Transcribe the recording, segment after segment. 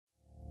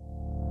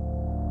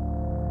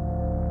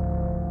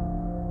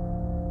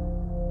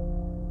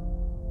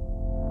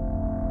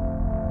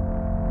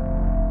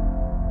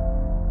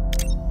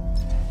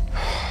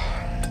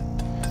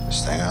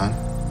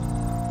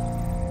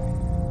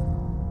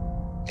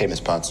Hey, Miss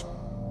Potts.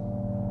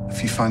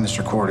 If you find this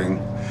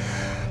recording,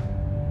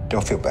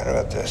 don't feel bad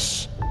about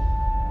this.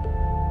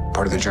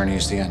 Part of the journey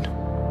is the end.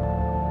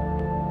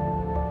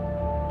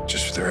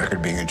 Just for the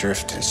record, being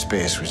adrift in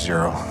space with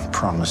zero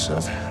promise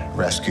of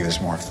rescue is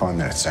more fun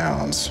than it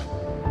sounds.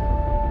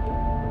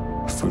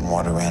 Food and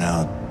water ran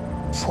out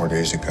 4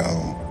 days ago.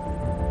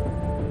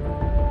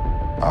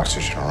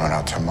 Oxygen will run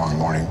out tomorrow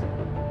morning.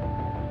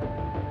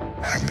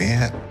 That'll be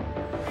it.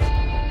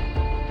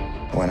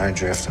 When I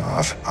drift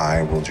off,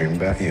 I will dream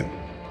about you.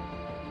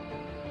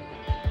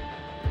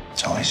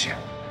 It's always you.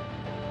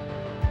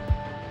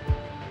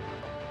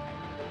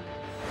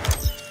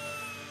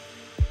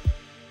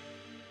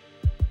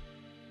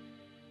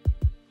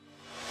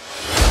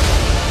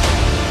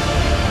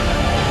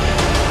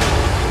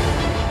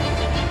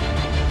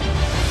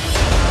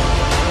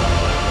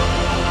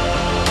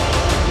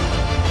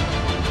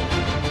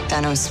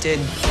 Thanos did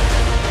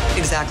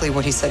exactly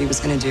what he said he was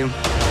going to do.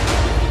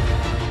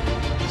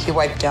 He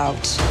wiped out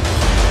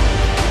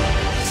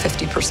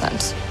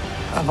 50%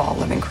 of all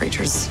living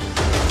creatures.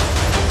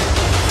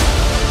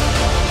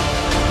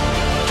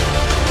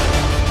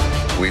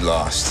 We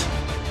lost,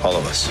 all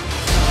of us.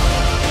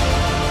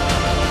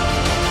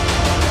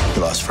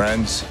 We lost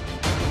friends,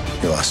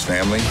 we lost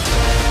family.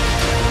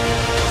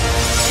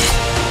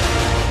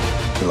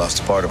 We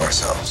lost a part of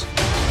ourselves.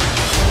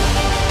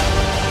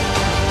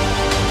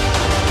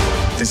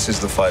 This is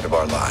the fight of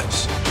our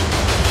lives.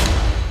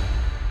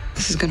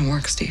 This is going to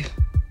work, Steve.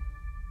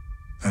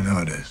 I know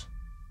it is.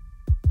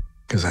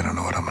 Because I don't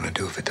know what I'm going to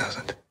do if it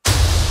doesn't.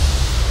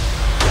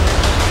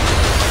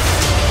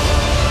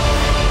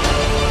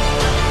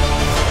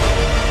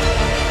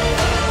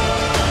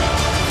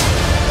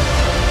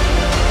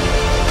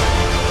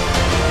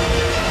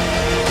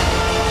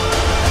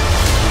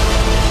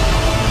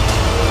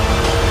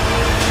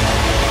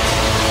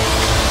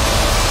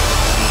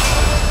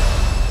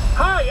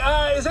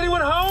 Is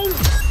anyone home?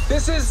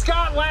 This is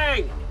Scott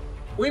Lang.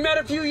 We met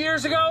a few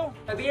years ago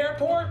at the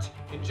airport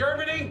in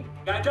Germany.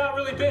 Got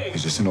really big.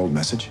 Is this an old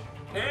message?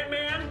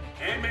 Ant-Man,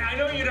 I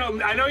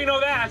know you know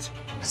that.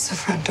 It's the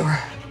front door.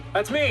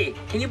 That's me.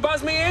 Can you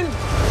buzz me in?